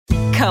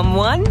Come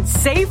one,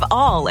 save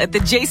all at the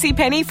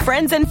JCPenney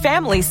Friends and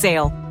Family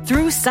Sale.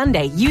 Through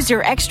Sunday, use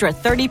your extra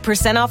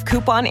 30% off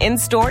coupon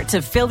in-store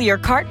to fill your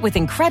cart with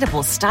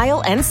incredible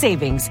style and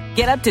savings.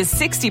 Get up to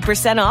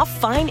 60% off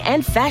fine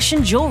and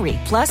fashion jewelry.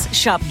 Plus,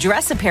 shop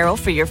dress apparel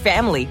for your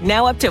family,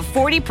 now up to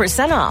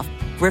 40% off.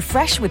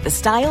 Refresh with the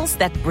styles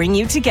that bring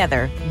you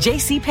together.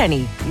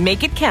 JCPenney.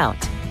 Make it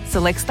count.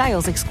 Select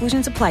styles.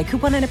 Exclusions apply.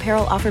 Coupon and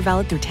apparel offer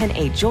valid through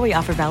 10/8. Jewelry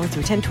offer valid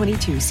through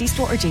 10/22. See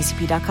store or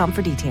jcp.com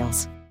for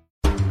details.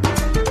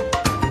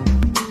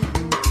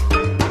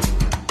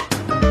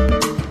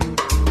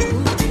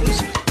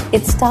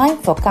 It's time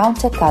for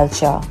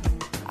Counterculture.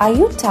 Are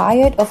you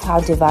tired of how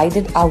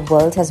divided our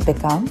world has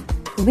become?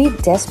 We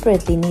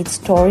desperately need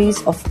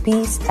stories of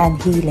peace and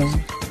healing.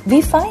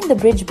 We find the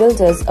bridge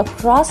builders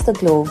across the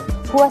globe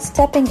who are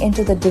stepping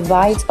into the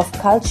divides of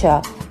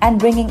culture and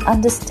bringing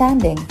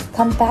understanding,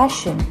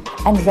 compassion,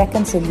 and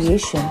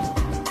reconciliation.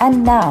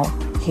 And now,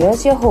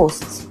 here's your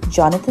hosts,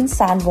 Jonathan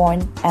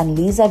Sanborn and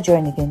Lisa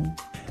Jernigan.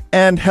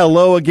 And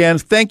hello again.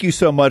 Thank you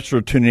so much for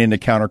tuning in to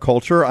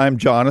Counterculture. I'm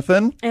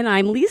Jonathan. And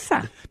I'm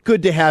Lisa.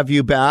 Good to have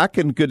you back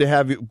and good to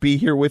have you be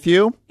here with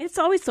you. It's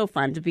always so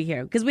fun to be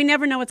here because we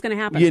never know what's going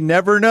to happen. You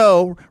never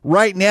know.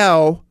 Right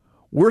now,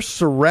 we're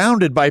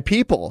surrounded by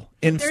people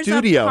in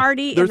studio. There's a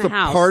party There's in the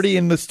house. a party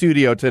in the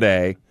studio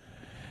today.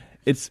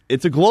 It's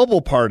a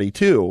global party,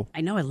 too. I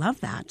know. I love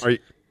that.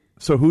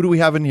 So who do we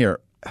have in here?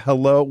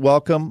 Hello.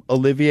 Welcome,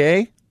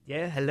 Olivier.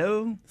 Yeah,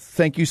 hello.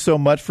 Thank you so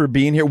much for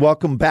being here.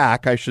 Welcome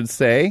back, I should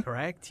say.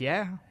 Correct,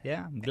 yeah.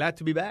 I'm glad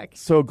to be back.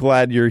 So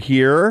glad you're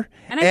here.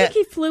 And I think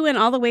he flew in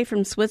all the way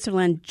from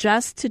Switzerland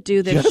just to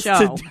do this show.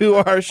 Just to do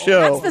our show.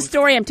 That's the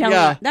story I'm telling.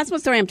 Yeah. That's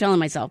what story I'm telling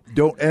myself.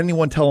 Don't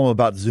anyone tell him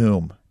about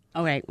Zoom.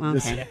 Oh, right. Well,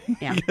 okay.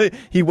 Yeah.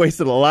 He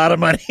wasted a lot of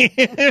money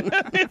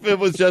if it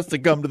was just to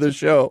come to the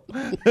show.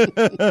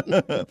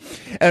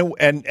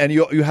 and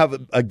you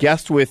have a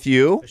guest with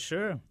you.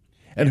 Sure.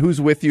 And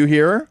who's with you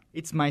here?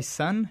 It's my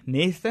son,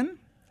 Nathan.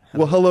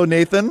 Well, hello,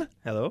 Nathan.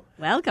 Hello.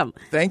 Welcome.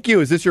 Thank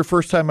you. Is this your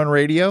first time on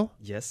radio?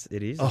 Yes,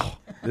 it is. Oh,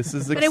 this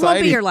is exciting. But it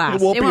won't be your last.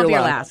 It won't be your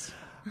last.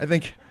 I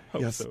think.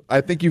 Yes, so.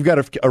 I think you've got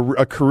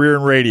a career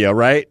in radio,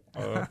 right?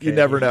 Okay. You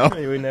never know.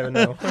 We never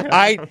know.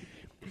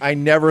 I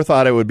never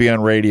thought it would be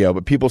on radio,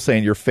 but people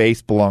saying your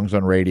face belongs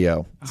on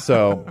radio.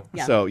 So,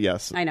 Yeah. So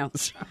yes. I know.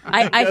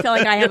 I feel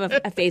like I have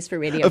a face for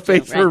radio. A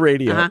face too, right? for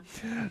radio.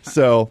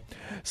 Uh-huh.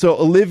 So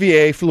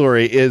Olivier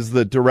Fleury is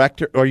the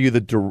director. Are you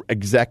the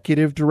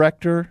executive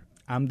director?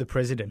 I'm the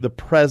president. The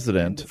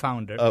president. The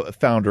founder.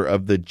 Founder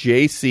of the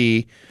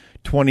JC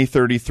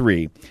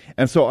 2033.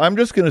 And so I'm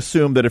just going to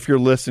assume that if you're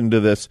listening to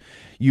this,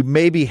 you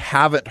maybe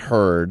haven't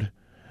heard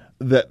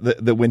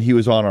that when he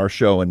was on our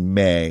show in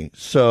May.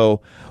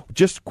 So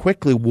just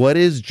quickly, what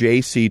is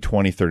JC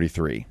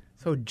 2033?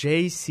 So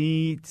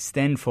JC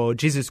stands for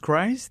Jesus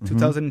Christ,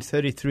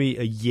 2033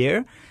 a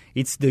year.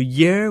 It's the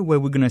year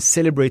where we're going to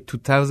celebrate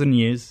 2,000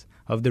 years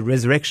of the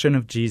resurrection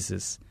of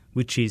Jesus,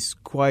 which is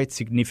quite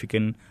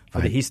significant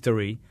for the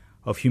history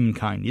of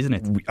humankind, isn't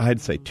it?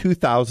 I'd say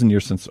 2,000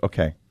 years since.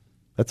 Okay.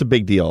 That's a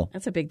big deal.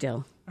 That's a big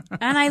deal.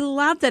 And I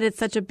love that it's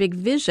such a big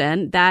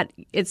vision that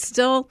it's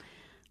still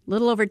a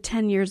little over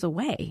 10 years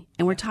away.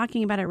 And we're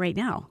talking about it right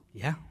now.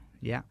 Yeah.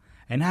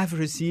 And I've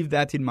received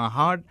that in my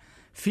heart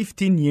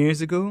 15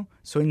 years ago.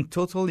 So in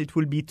total, it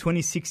will be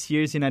 26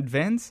 years in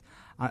advance.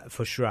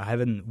 For sure, I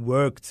haven't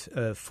worked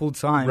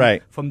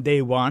full-time from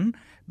day one,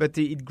 but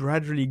it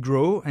gradually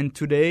grew. And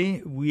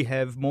today, we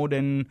have more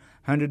than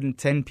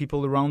 110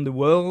 people around the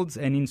world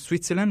and in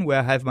Switzerland, where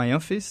I have my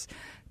office,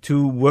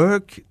 to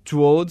work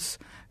towards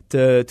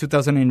the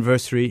 2000th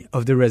anniversary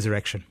of the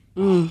resurrection.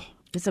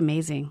 It's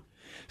amazing.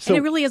 So, and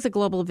it really is a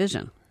global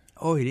vision.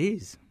 Oh, it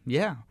is.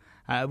 Yeah.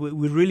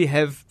 We really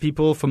have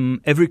people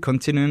from every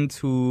continent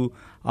who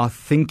are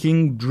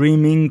thinking,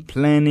 dreaming,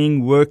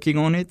 planning, working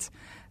on it.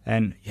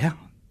 And yeah,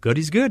 God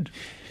is good.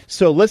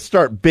 So let's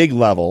start big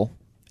level.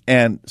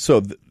 And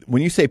so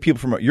when you say people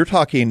from, you're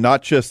talking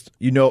not just,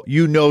 you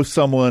know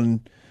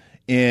someone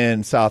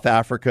in South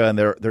Africa and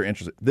they're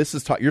interested. This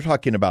is you're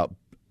talking about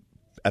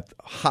at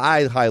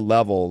high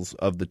levels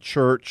of the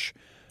church,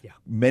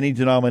 many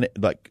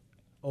like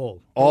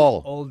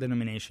all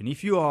denomination.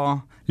 If you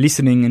are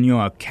listening and you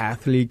are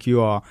Catholic,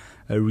 you are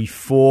a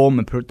Reform,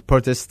 a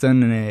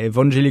Protestant, an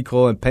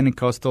Evangelical, a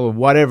Pentecostal, or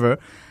whatever,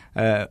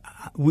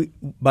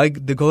 by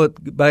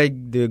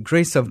the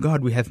grace of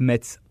God, we have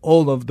met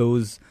all of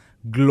those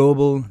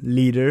global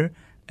leaders,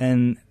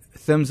 and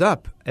thumbs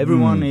up.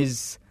 Everyone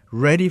is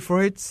ready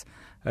for it,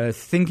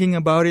 thinking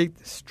about it,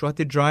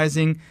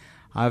 strategizing.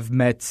 I've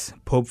met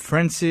Pope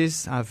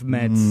Francis. I've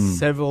met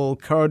several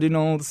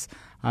cardinals.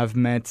 I've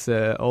met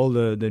all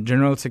the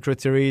general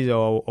secretaries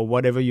or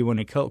whatever you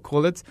want to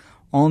call it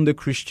on the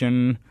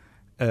Christian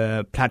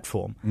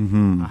platform.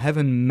 I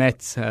haven't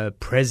met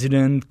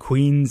president,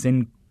 queens,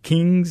 and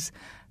kings,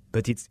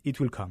 but it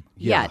will come.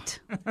 Yet.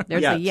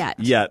 There's a yet.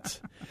 Yet.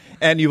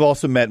 And you've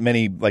also met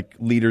many like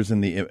leaders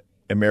in the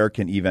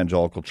American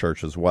Evangelical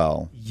Church as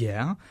well.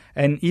 Yeah.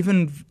 And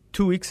even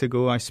 2 weeks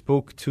ago, I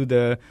spoke to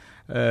the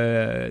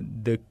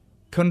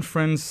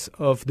conference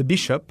of the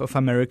Bishop of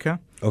America.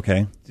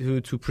 Okay.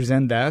 To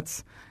present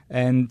that,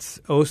 and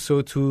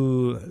also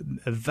to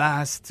a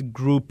vast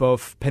group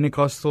of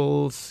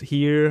Pentecostals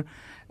here.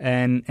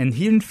 And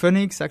here in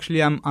Phoenix,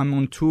 actually, I'm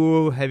on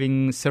tour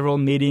having several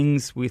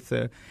meetings with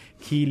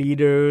key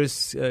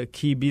leaders,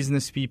 key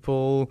business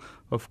people,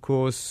 of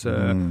course,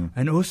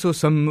 and also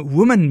some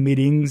women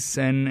meetings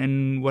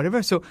and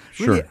whatever. So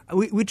really,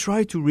 we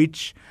try to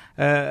reach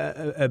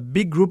a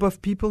big group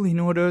of people in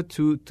order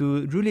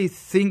to really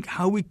think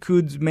how we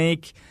could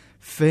make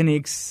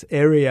Phoenix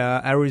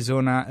area,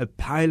 Arizona, a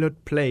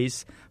pilot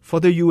place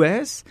for the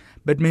U.S.,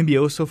 but maybe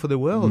also for the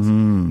world,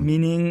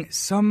 meaning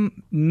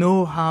some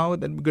know-how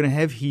that we're going to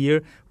have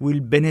here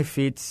will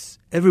benefit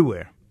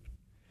everywhere.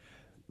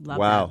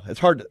 Wow. It's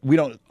hard. We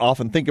don't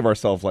often think of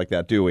ourselves like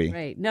that, do we?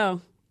 Right.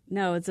 No,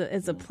 it's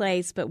a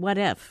place, but what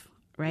if,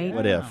 right? Yeah.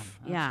 What if?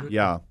 Yeah.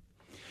 Yeah.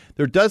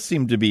 There does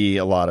seem to be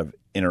a lot of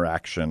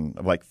interaction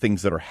of like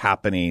things that are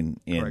happening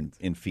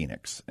in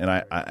Phoenix. And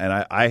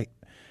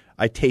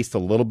I taste a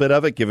little bit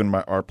of it given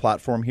our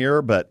platform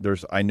here, but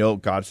I know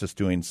God's just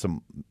doing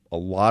a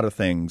lot of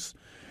things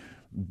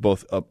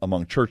both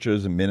among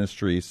churches and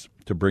ministries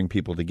to bring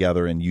people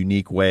together in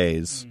unique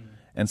ways.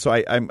 And so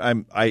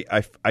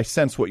I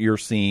sense what you're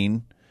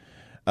seeing,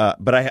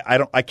 but I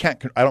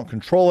don't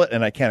control it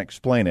and I can't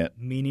explain it.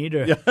 Me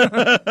neither.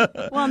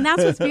 Well, and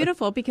that's what's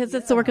beautiful because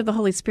it's the work of the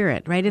Holy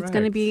Spirit, right? It's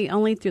going to be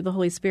only through the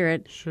Holy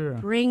Spirit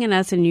bringing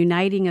us and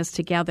uniting us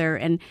together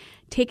and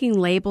taking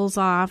labels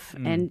off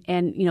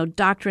and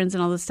doctrines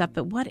and all this stuff.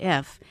 But what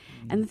if?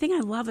 And the thing I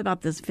love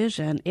about this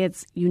vision,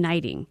 it's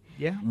uniting.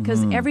 Yeah.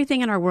 Because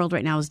everything in our world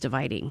right now is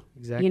dividing.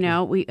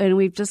 Exactly.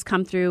 We've just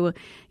come through,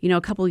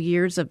 a couple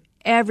years of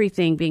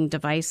everything being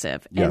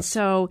divisive. Yes. And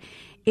so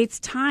it's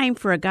time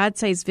for a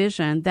God-sized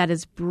vision that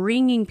is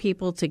bringing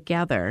people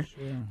together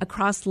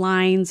across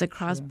lines,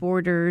 across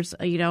borders,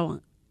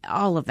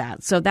 all of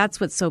that. So that's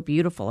what's so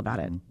beautiful about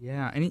it.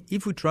 Yeah, and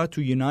if we try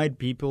to unite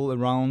people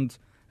around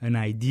an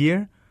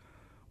idea,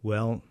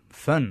 well,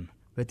 fun.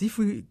 But if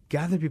we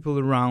gather people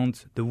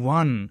around the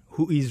one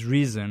who is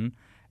reason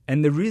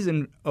and the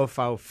reason of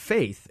our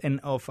faith and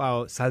of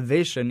our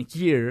salvation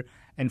here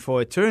and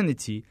for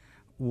eternity,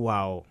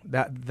 wow,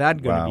 that's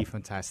going to be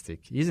fantastic,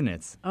 isn't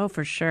it? Oh,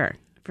 for sure.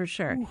 For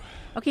sure.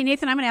 Okay,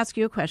 Nathan, I'm going to ask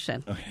you a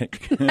question. Okay.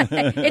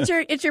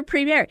 It's your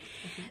premiere.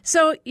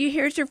 So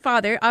here's your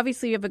father.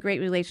 Obviously, you have a great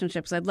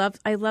relationship. So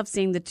I love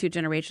seeing the two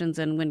generations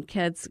and when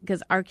kids,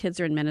 because our kids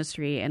are in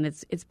ministry, and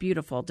it's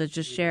beautiful to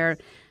just share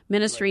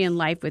ministry and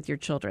life with your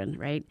children,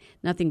 right?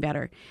 Nothing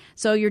better.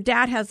 So your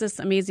dad has this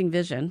amazing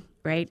vision,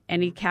 right?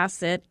 And he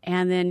casts it,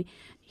 and then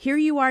here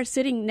you are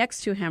sitting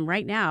next to him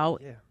right now.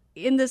 Yeah.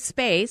 In this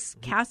space,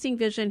 casting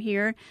vision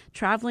here,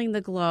 traveling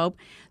the globe.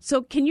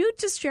 So can you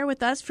just share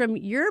with us from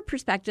your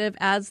perspective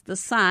as the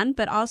son,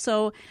 but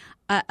also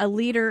a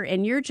leader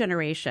in your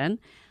generation,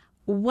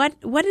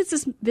 what does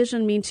this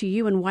vision mean to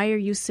you, and why are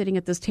you sitting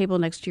at this table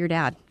next to your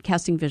dad,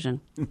 casting vision?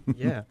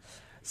 Yeah.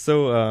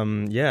 So,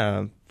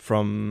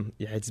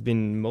 it's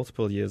been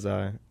multiple years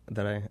that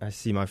I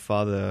see my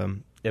father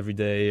every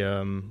day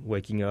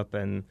waking up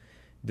and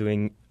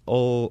doing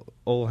all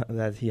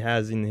that he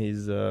has in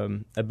his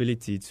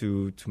ability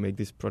to make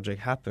this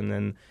project happen.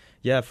 And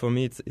for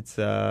me it's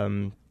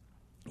an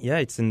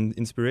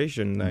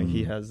inspiration. Like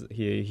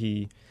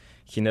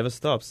he never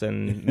stops,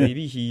 and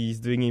maybe he's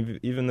doing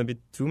even a bit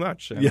too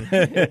much. You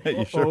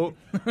sure?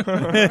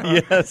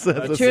 Yes,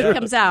 the truth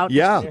comes out.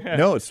 Yeah,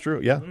 no, it's true.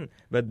 Yeah,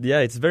 but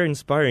it's very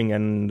inspiring,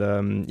 and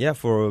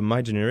for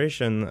my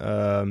generation,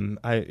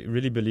 I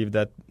really believe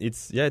that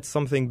it's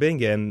something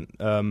big, and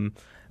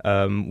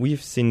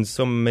we've seen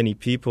so many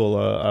people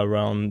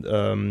around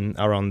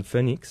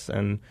Phoenix,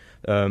 and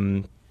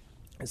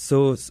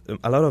so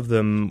a lot of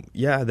them,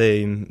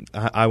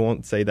 I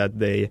won't say that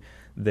they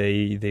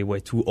were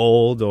too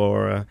old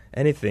or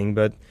anything,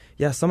 but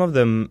some of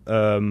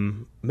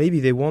them maybe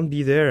they won't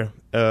be there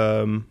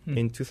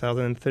in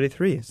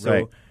 2033.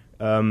 So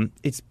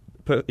it's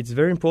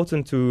very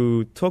important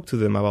to talk to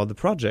them about the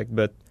project,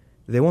 but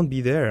they won't be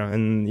there.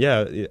 And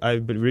I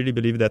really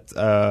believe that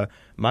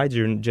my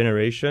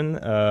generation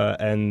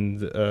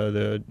and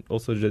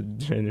also the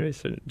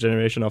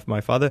generation of my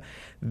father,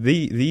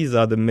 these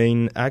are the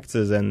main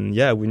actors, and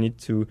we need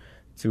to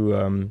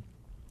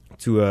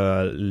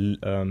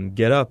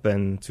get up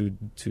and to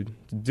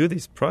do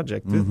this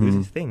project, do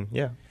this thing.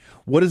 Yeah.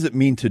 What does it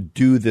mean to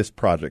do this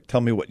project?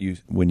 Tell me what you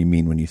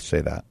mean when you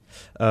say that.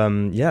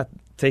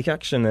 Take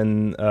action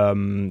and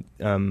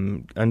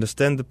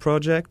understand the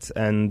project,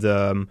 and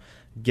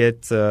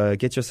get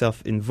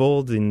yourself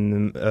involved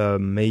in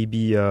maybe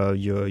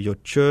your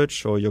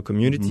church or your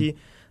community.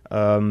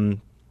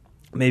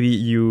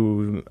 Maybe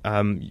we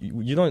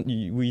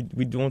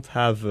don't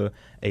have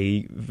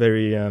a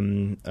very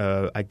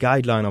a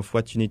guideline of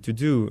what you need to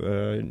do.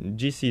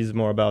 GC is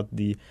more about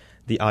the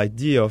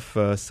idea of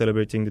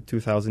celebrating the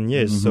 2,000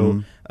 years.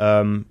 So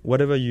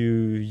whatever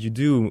you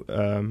do,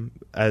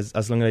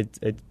 as long as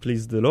it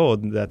pleases the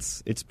Lord,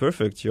 it's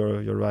perfect.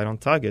 You're right on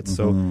target.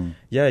 So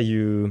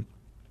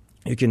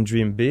you can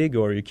dream big,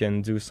 or you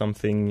can do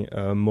something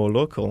more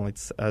local.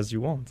 It's as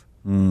you want.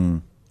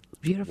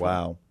 Beautiful.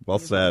 Wow. Well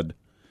said.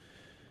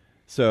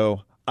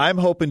 So I'm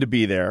hoping to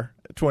be there.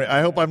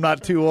 I hope I'm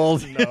not too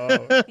old.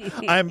 No.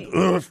 I'm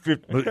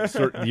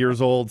certain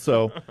years old,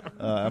 so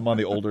I'm on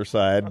the older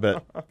side,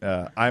 but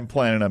I'm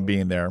planning on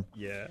being there.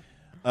 Yeah.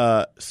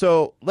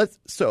 So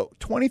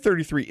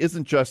 2033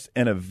 isn't just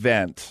an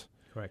event.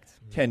 Correct.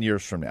 10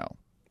 years from now.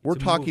 We're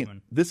It's a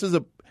talking.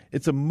 movement.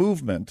 It's a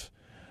movement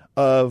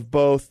of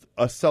both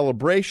a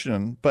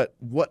celebration, but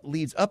what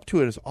leads up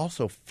to it is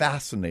also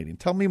fascinating.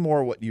 Tell me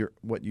more what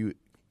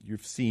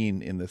you've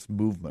seen in this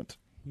movement.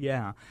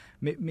 Yeah,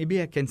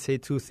 maybe I can say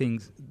two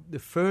things. The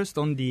first,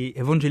 on the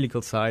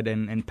evangelical side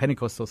and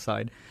Pentecostal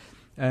side,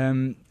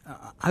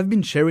 I've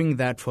been sharing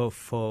that for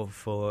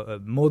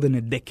more than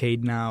a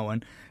decade now,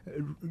 and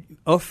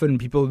often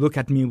people look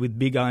at me with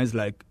big eyes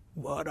like,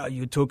 what are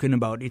you talking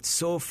about? It's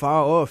so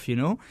far off, you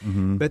know?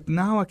 Mm-hmm. But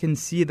now I can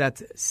see that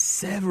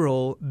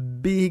several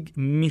big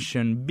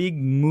mission, big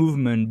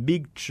movement,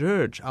 big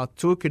church are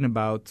talking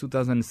about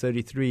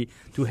 2033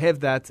 to have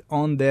that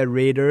on their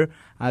radar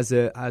as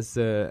a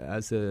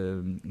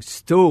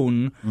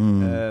stone,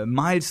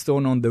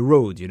 milestone on the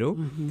road, you know?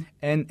 Mm-hmm.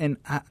 And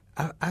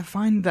I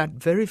find that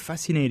very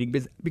fascinating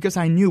because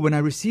I knew when I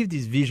received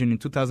this vision in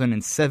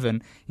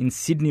 2007 in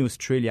Sydney,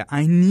 Australia,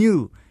 I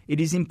knew it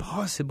is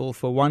impossible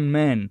for one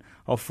man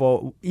or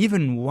for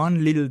even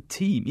one little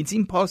team. It's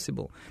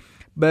impossible.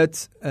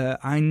 But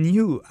I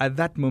knew at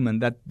that moment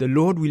that the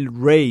Lord will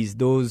raise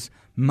those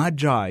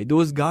magi,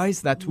 those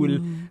guys that will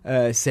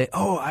say,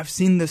 oh, I've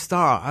seen the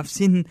star, I've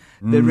seen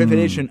the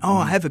revelation. Oh,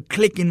 I have a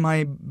click in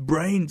my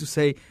brain to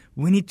say,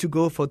 we need to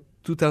go for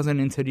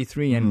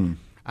 2033. And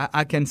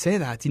I can say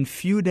that in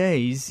few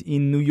days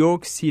in New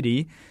York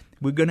City,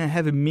 we're going to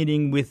have a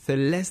meeting with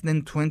less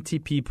than 20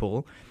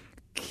 people,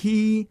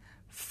 key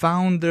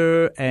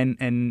founder and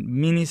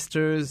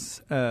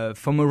ministers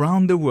from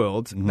around the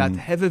world that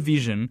have a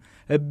vision,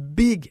 a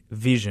big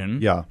vision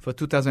for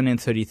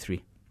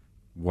 2033.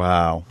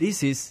 Wow.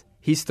 This is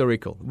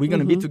historical. We're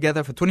going to be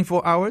together for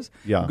 24 hours.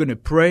 Yeah. We're going to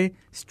pray,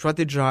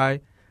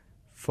 strategize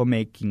for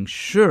making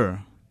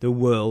sure the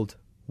world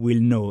will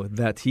know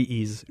that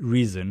he is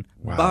risen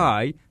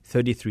by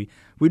 33.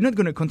 We're not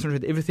going to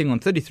concentrate everything on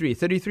 33.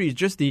 33 is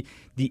just the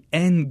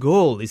end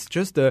goal. It's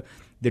just the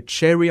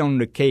cherry on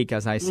the cake,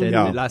 as I said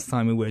the last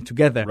time we were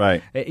together.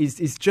 Right.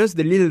 It's just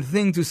the little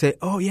thing to say,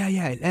 oh,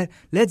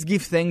 let's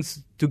give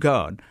thanks to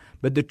God.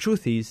 But the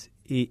truth is,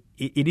 it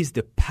is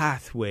the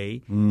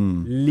pathway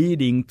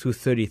leading to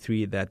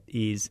 33 that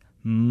is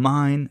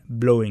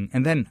mind-blowing.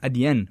 And then at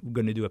the end, we're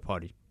going to do a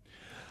party.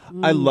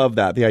 I love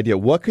that, the idea.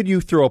 What could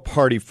you throw a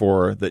party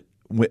for that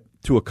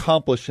to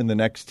accomplish in the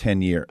next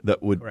 10 years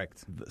that would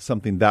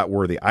something that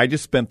worthy? I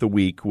just spent the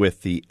week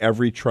with the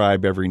Every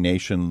Tribe, Every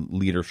Nation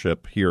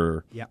leadership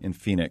here in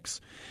Phoenix,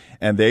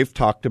 and they've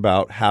talked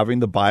about having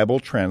the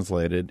Bible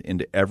translated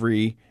into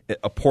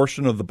a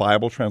portion of the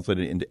Bible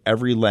translated into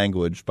every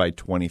language by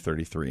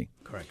 2033.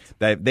 Correct.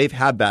 They've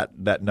had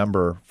that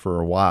number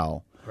for a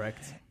while.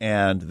 Correct.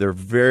 And they're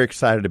very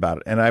excited about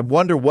it. And I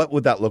wonder, what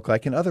would that look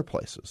like in other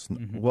places?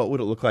 What would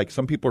it look like?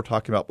 Some people are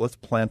talking about, let's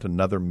plant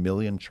another 1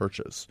 million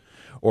churches,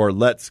 or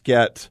let's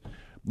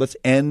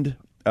end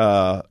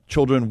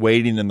children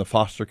waiting in the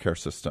foster care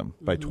system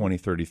by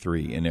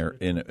 2033. I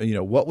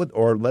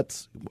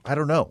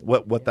don't know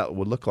what that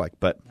would look like,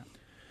 but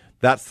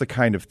that's the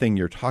kind of thing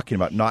you're talking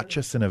about, not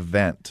just an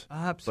event.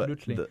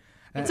 Absolutely.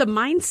 It's a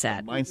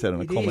mindset.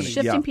 And a culmination. It's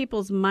shifting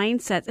people's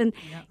mindsets. And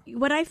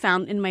what I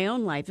found in my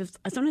own life is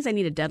sometimes I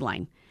need a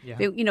deadline. Yeah.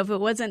 If it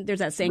wasn't, there's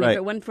that saying, if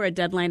it wasn't for a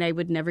deadline, I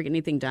would never get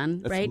anything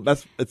done, right?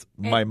 It's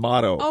my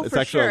motto. Oh, it's for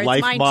actually sure. a life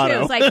it's mine motto.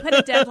 too. It's like, put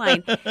a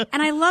deadline.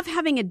 And I love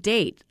having a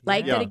date,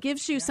 that it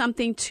gives you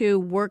something to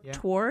work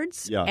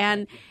towards. Yeah.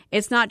 And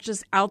it's not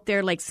just out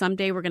there like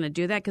someday we're going to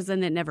do that, because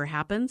then it never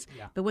happens.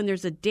 Yeah. But when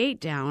there's a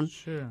date down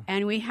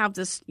and we have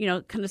this,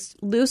 kind of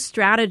loose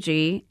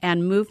strategy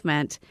and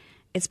movement,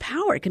 it's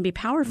power. It can be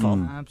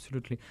powerful.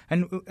 Absolutely.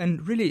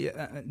 And really,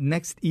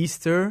 next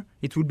Easter,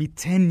 it will be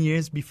 10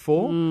 years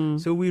before.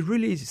 So we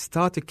really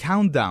start a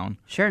countdown.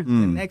 Sure. The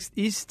next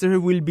Easter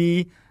will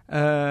be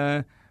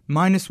 -1,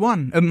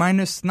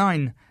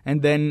 -9,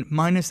 and then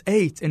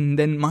 -8, and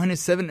then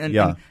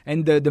 -7.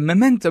 And the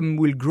momentum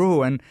will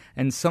grow. And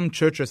some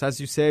churches,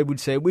 as you say, will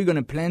say, we're going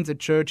to plant a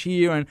church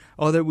here. And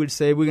other will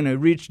say, we're going to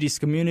reach this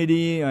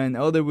community. And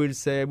other will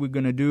say, we're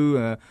going to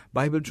do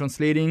Bible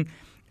translating.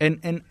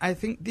 And I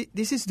think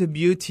this is the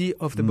beauty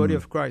of the body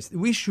of Christ.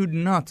 We should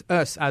not,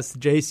 us as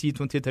JC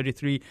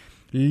 2033,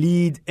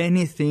 lead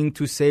anything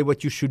to say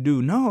what you should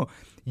do. No,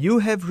 you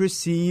have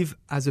received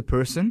as a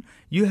person,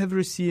 you have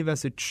received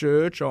as a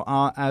church or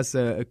as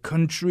a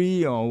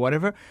country or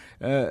whatever,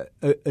 an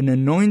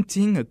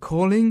anointing, a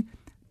calling.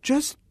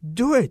 Just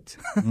do it.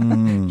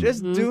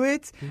 Just do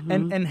it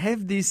and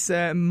have this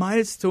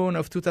milestone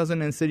of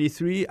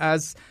 2033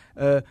 as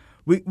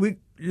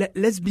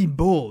let's be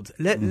bold.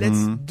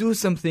 Let's do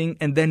something,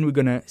 and then we're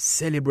going to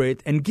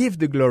celebrate and give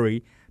the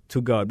glory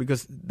to God,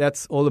 because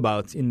that's all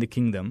about in the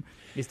kingdom,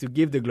 is to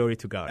give the glory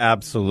to God.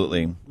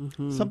 Absolutely.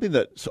 Mm-hmm. Something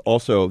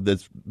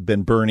that's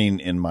been burning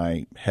in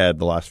my head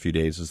the last few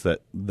days is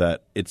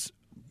that it's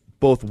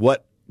both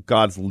what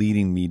God's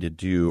leading me to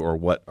do,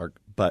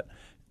 but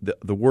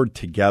the word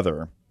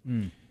together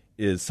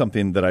is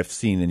something that I've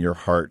seen in your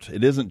heart.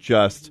 It isn't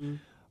just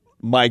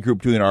my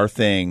group doing our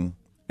thing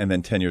and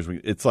then 10 years.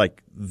 It's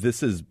like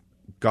this is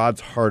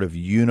God's heart of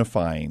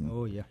unifying.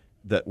 Oh, yeah.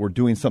 That we're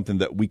doing something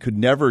that we could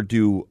never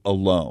do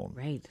alone.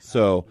 Right.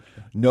 So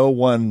no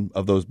one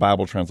of those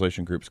Bible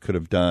translation groups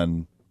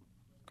can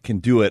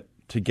do it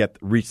to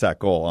reach that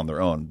goal on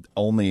their own.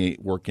 Only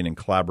working in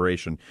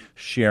collaboration,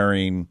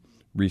 sharing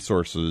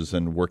resources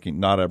and working,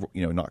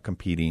 not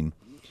competing.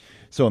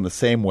 So in the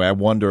same way, I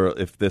wonder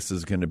if this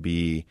is going to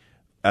be,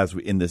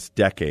 in this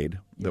decade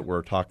that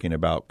we're talking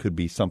about, could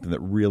be something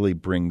that really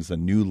brings a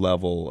new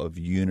level of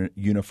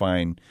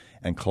unifying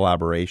and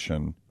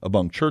collaboration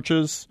among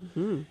churches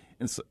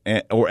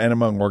and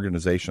among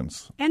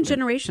organizations. And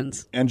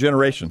generations.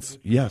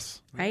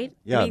 Yes. Right?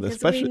 Yeah,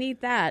 because we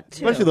need that,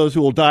 too. Especially those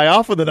who will die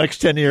off in the next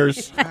 10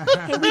 years.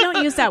 Hey, we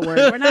don't use that word.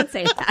 We're not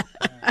saying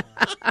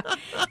that.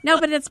 No,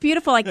 but it's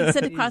beautiful. I can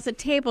sit across a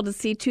table to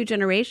see two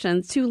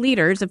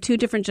leaders of two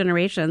different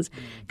generations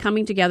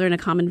coming together in a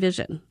common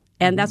vision.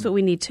 And that's what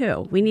we need,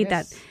 too. We need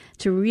that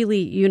to really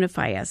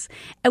unify us.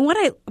 And what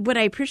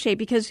I appreciate,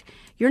 because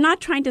you're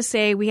not trying to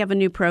say we have a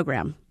new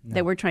program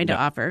that we're trying to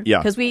offer. Yeah.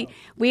 Because we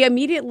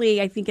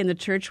immediately, I think in the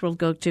church, will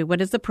go to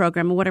what is the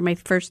program and what are my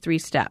first 3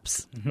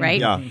 steps, right?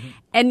 Yeah.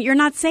 And you're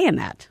not saying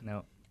that.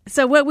 No.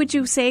 So what would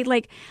you say,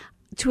 like,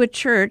 to a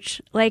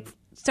church, like,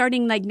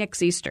 starting, like,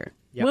 next Easter?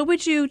 Yeah. What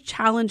would you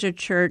challenge a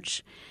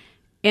church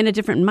in a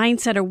different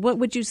mindset, or what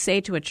would you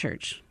say to a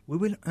church? We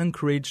will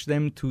encourage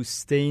them to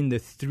stay in the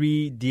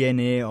 3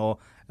 DNA or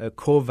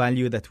core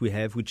value that we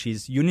have, which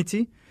is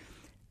unity,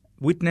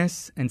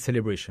 witness, and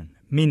celebration.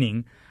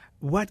 Meaning,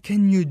 what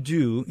can you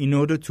do in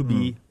order to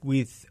be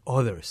with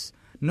others?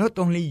 Not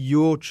only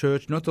your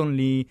church, not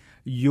only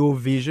your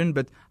vision,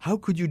 but how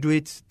could you do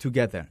it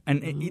together?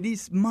 And it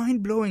is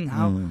mind-blowing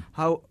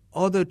how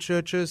other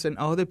churches and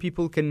other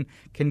people can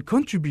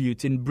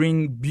contribute and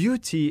bring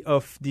beauty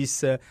of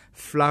this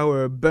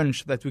flower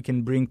bunch that we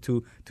can bring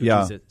to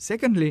Jesus.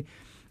 Secondly,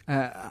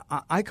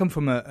 I come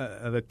from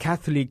a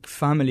Catholic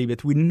family,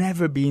 but we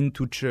never been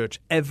to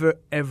church,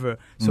 ever.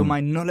 So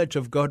my knowledge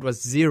of God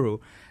was zero.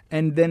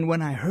 And then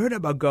when I heard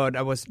about God,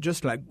 I was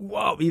just like,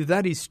 wow, if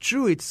that is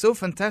true, it's so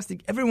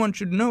fantastic. Everyone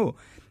should know.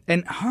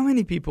 And how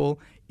many people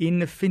in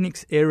the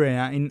Phoenix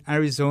area, in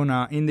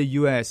Arizona, in the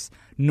U.S.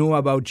 know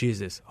about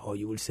Jesus? Oh,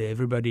 you will say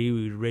everybody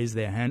will raise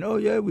their hand. Oh,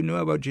 yeah, we know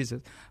about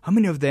Jesus. How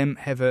many of them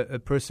have a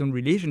personal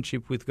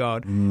relationship with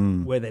God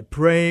where they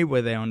pray,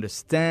 where they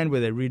understand,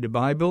 where they read the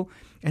Bible?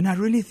 And I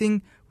really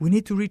think we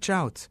need to reach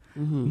out.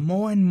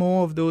 More and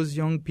more of those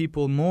young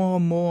people, more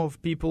and more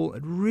of people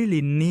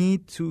really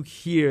need to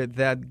hear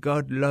that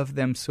God loves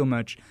them so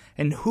much.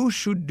 And who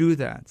should do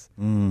that?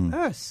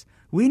 Us.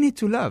 We need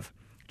to love.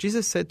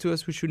 Jesus said to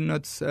us we should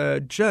not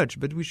judge,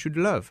 but we should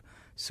love.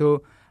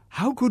 So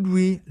how could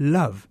we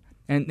love?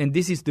 And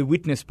this is the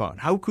witness part.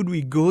 How could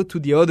we go to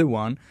the other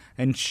one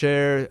and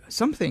share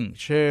something?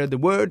 Share the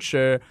word,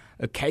 share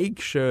a cake,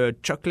 share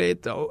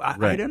chocolate, or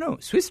I don't know,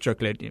 Swiss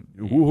chocolate.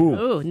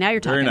 Oh, now you're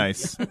talking. Very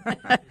nice.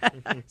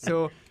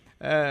 So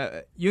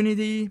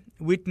unity,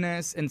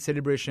 witness, and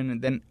celebration.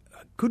 And then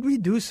could we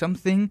do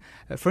something?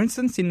 For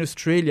instance, in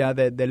Australia,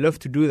 they love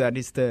to do that.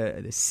 It's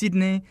the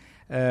Sydney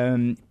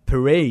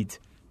parade.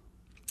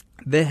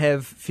 They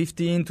have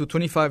 15 to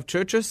 25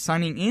 churches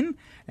signing in,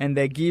 and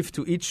they give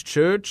to each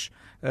church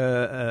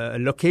a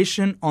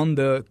location on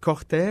the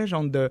cortege,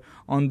 on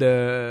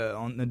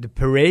the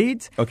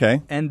parade.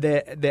 Okay. And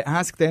they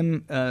ask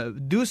them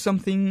do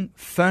something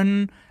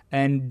fun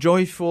and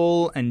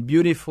joyful and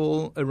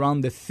beautiful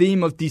around the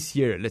theme of this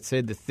year. Let's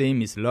say the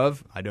theme is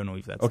love. I don't know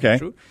if that's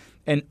true.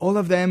 And all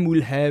of them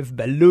will have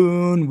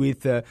balloon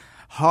with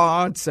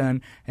hearts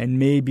and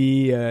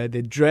maybe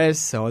they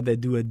dress or they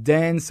do a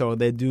dance or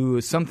they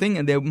do something,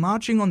 and they're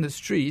marching on the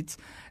streets,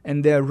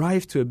 and they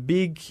arrive to a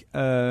big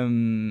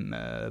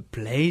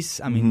place,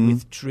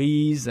 with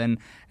trees and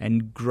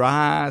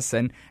grass,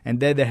 and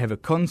there they have a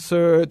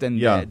concert,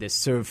 and they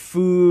serve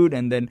food,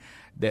 and then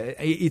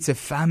it's a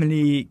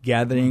family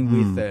gathering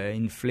with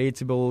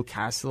inflatable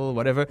castle,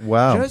 whatever.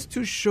 Wow. Just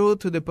to show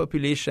to the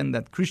population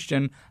that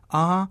Christians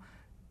are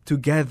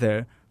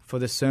together for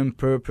the same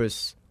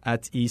purpose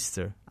at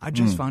Easter. I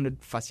just found it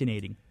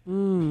fascinating.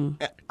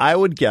 I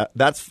would get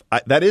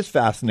that is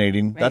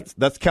fascinating. Right.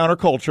 That's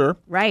counterculture,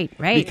 Right.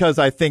 Because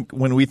I think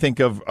when we think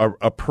of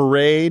a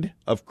parade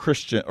of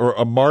Christian or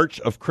a march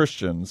of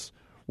Christians,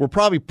 we're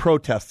probably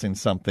protesting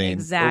something.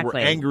 Exactly. Or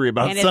we're angry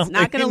about and something.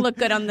 it's not going to look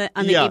good on the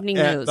evening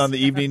news. On the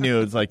evening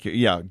news, like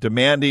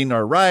demanding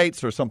our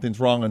rights or something's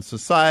wrong in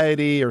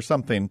society or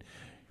something.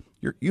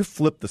 You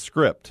flip the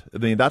script. I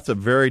mean, that's a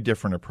very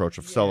different approach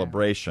of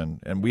celebration,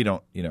 and we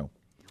don't.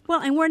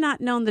 Well, and we're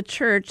not known, the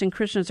church and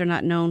Christians are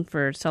not known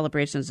for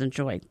celebrations and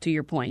joy, to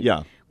your point.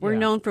 Yeah. We're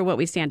known for what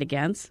we stand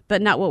against,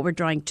 but not what we're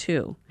drawing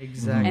to.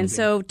 Exactly. And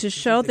so to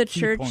show the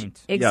key church,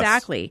 point.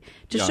 exactly,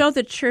 to show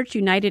the church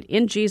united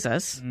in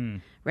Jesus,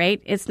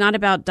 right? It's not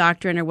about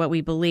doctrine or what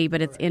we believe,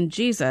 but it's in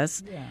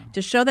Jesus,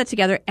 to show that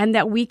together and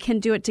that we can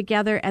do it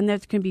together and there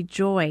can be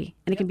joy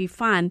and it can be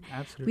fun.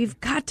 Absolutely. We've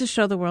got to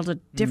show the world a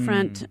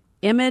different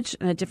image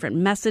and a different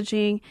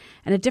messaging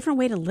and a different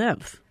way to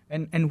live.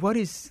 And what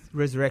is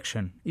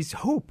resurrection? It's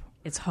hope.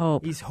 It's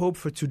hope. It's hope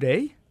for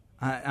today.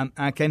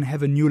 I can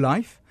have a new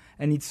life,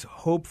 and it's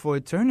hope for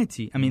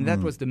eternity. I mean,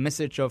 that was the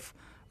message of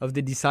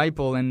the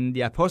disciple and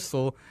the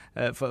apostle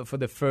for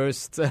the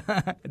first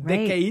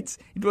decades.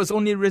 It was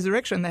only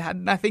resurrection. They had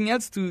nothing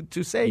else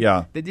to say.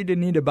 Yeah. They didn't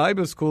need a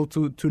Bible school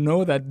to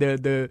know that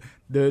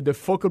the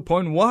focal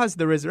point was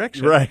the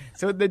resurrection. Right.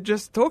 So they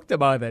just talked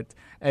about it.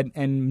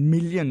 And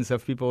millions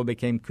of people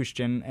became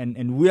Christian.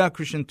 And we are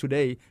Christian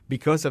today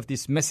because of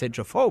this message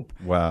of hope.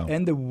 Wow.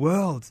 And the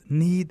world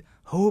need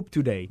hope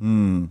today.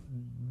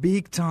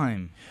 Big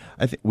time.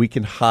 I think we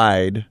can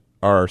hide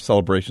our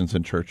celebrations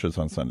in churches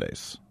on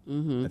Sundays.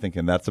 I think,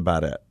 and that's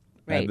about it.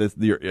 Right.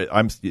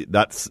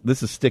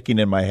 This is sticking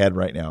in my head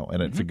right now,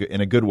 and it's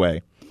in a good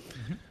way.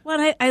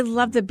 Well, I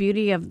love the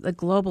beauty of the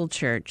global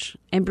church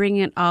and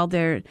bringing all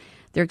their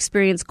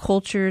experience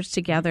cultures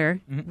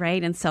together,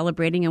 right, and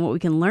celebrating and what we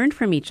can learn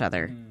from each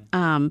other.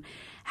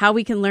 How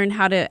we can learn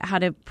how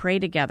to pray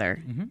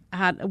together.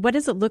 What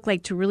does it look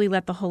like to really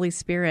let the Holy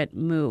Spirit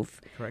move?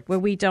 Correct. Where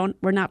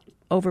we're not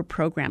over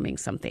programming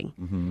something,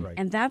 Right.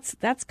 and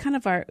that's kind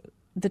of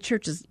the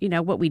church is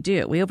what we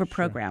do. We over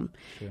program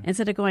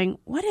instead of going,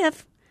 what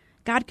if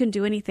God can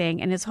do anything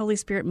and His Holy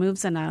Spirit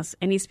moves in us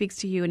and He speaks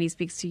to you and He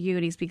speaks to you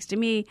and He speaks to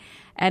me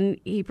and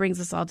He brings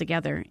us all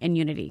together in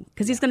unity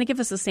because He's going to give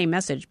us the same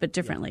message but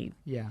differently.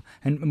 Yeah,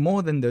 and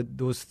more than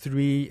those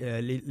three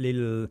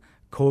little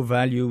core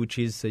value, which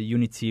is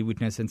unity,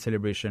 witness, and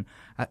celebration.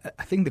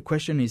 I think the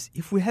question is,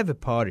 if we have a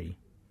party,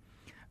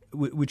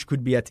 which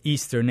could be at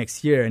Easter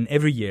next year and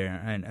every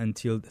year and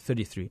until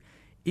 33,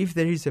 if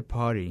there is a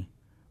party,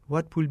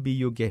 what will be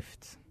your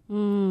gift?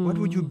 What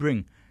would you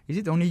bring? Is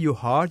it only your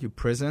heart, your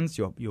presence,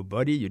 your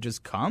body? You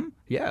just come?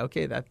 Yeah,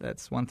 okay,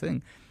 that's one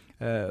thing.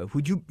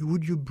 Would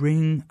you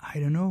bring, I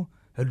don't know,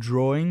 a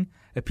drawing,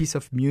 a piece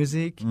of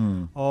music,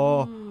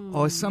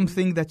 or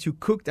something that you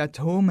cooked at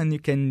home and you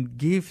can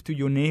give to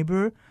your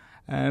neighbor?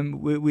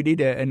 We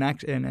did an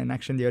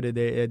action the other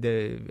day,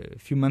 a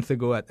few months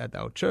ago at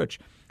our church.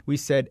 We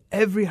said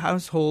every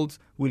household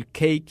will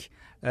cake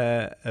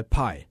a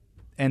pie,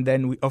 and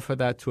then we offer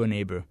that to a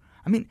neighbor.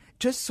 I mean,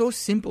 just so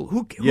simple.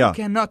 Who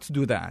cannot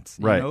do that?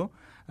 Right. You know?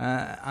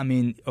 I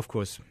mean, of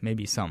course,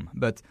 maybe some,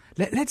 but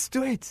let's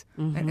do it.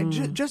 And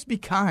just be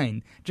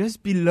kind,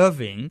 just be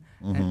loving.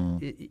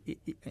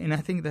 And I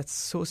think that's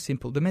so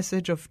simple. The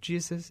message of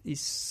Jesus is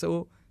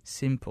so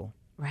simple.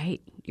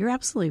 Right. You're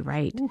absolutely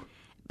right. Ooh.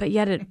 But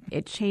yet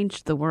it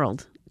changed the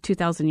world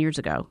 2,000 years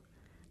ago.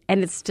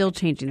 And it's still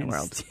changing the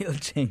world. Still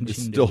changing.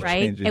 It's still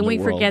right? changing And the we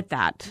world. forget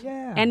that.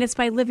 Yeah. And it's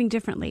by living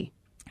differently.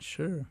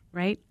 Sure.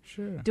 Right?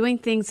 Sure. Doing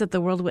things that the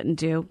world wouldn't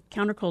do.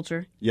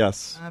 Counterculture.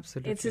 Yes.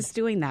 Absolutely. It's just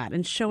doing that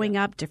and showing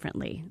up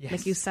differently. Yes.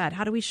 Like you said,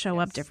 how do we show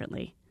up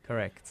differently?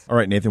 Correct. All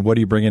right, Nathan, what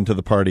do you bring into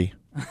the party?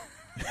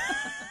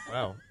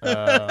 Wow.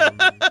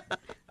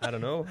 I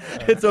don't know.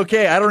 It's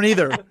okay. I don't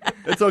either.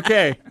 It's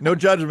okay. No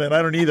judgment.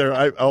 I don't either.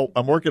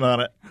 I'm working on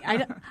it. I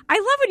love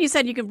when you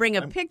said you can bring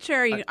a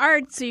picture,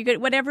 art, so you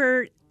could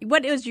whatever.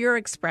 What is your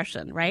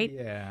expression, right?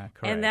 Yeah,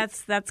 correct. And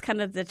that's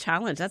kind of the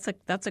challenge.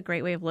 That's a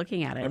great way of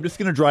looking at it. I'm just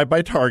going to drive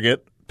by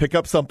Target, pick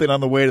up something on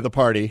the way to the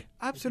party.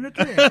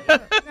 Absolutely.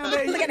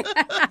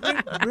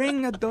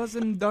 Bring a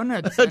dozen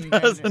donuts.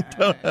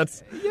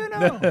 Donuts.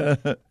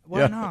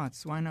 Why not?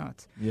 Why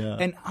not? Yeah.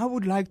 And I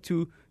would like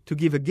to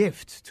give a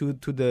gift to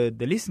the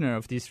listener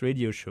of this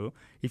radio show,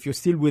 if you're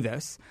still with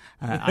us.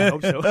 I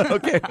hope so.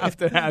 Okay.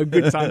 After a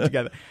good time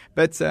together.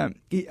 But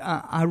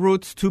I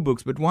wrote 2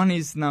 books, but one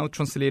is now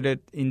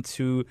translated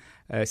into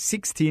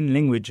 16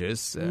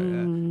 languages,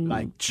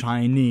 like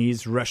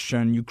Chinese,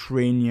 Russian,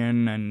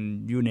 Ukrainian,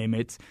 and you name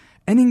it,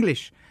 and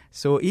English.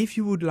 So if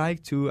you would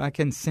like to, I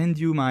can send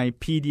you my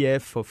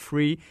PDF for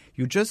free.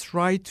 You just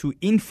write to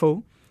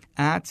info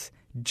at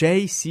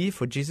JC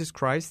for Jesus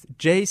Christ,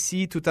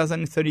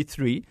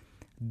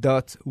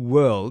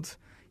 JC2033.world.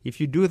 If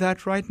you do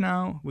that right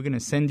now, we're going to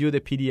send you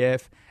the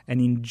PDF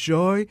and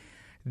enjoy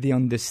the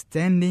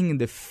understanding and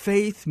the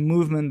faith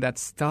movement that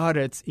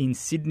started in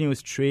Sydney,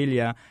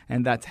 Australia,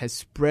 and that has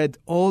spread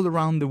all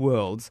around the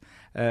world.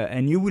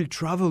 And you will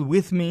travel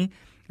with me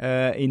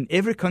in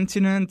every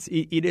continent.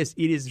 It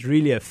is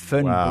really a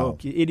fun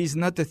book. It is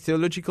not a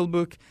theological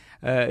book.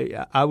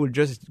 I will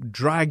just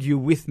drag you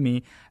with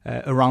me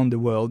around the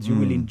world. You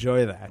will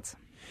enjoy that.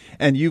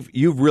 And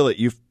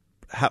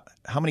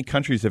how many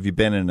countries have you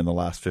been in the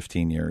last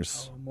 15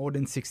 years? Oh, more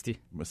than 60.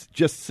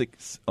 Just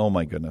 6. Oh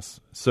my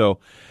goodness! So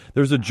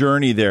there's a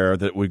journey there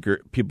that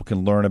people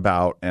can learn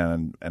about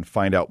and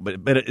find out.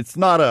 But it's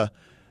not a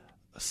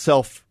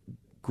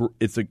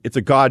it's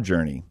a God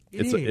journey.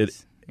 It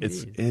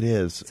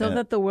is. So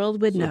that the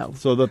world would know.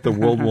 So that the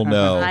world will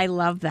know. I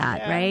love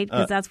that, right?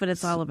 Because that's what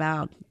it's all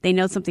about. They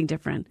know something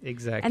different.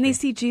 Exactly. And they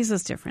see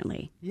Jesus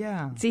differently.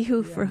 Yeah. See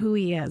for who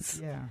he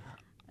is. Yeah.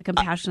 A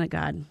compassionate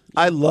God.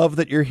 I love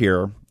that you're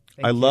here.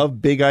 I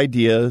love big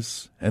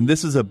ideas. And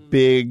this is a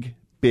big,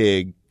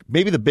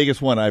 maybe the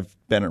biggest one I've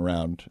been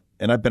around.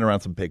 And I've been around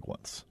some big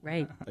ones.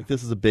 Right. Like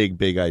this is a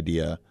big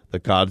idea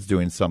that God's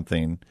doing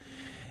something.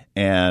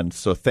 And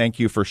so thank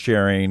you for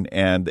sharing.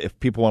 And if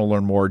people want to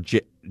learn more,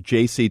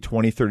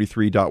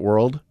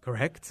 jc2033.world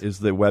Correct. is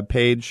the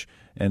webpage,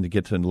 and to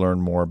get to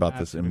learn more about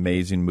this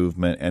amazing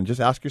movement. And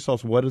just ask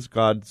yourselves, what is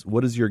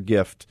your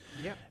gift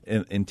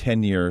in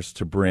 10 years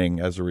to bring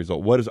as a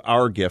result? What is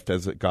our gift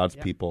as God's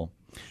people?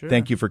 Sure.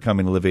 Thank you for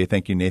coming, Olivier.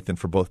 Thank you, Nathan,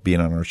 for both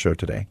being on our show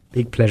today.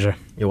 Big pleasure.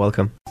 You're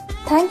welcome.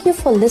 Thank you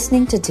for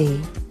listening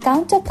today.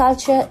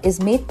 Counterculture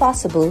is made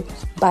possible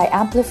by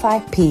Amplify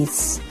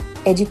Peace,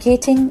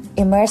 educating,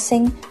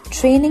 immersing,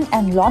 training,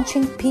 and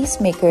launching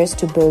peacemakers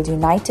to build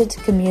united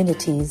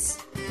communities.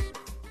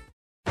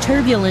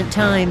 Turbulent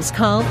times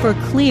call for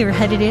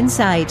clear-headed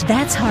insight.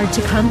 That's hard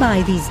to come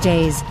by these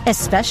days,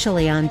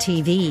 especially on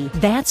TV.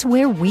 That's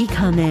where we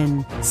come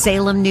in.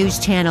 Salem News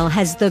Channel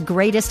has the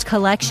greatest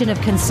collection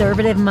of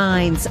conservative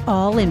minds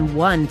all in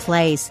one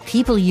place.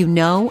 People you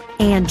know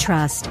and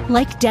trust,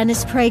 like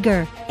Dennis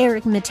Prager,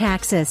 Eric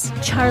Metaxas,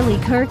 Charlie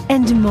Kirk,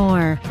 and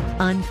more.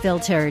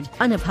 Unfiltered,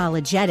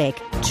 unapologetic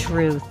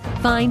truth.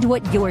 Find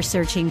what you're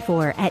searching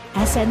for at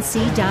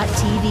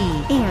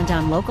snc.tv and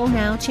on Local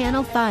Now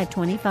Channel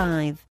 525.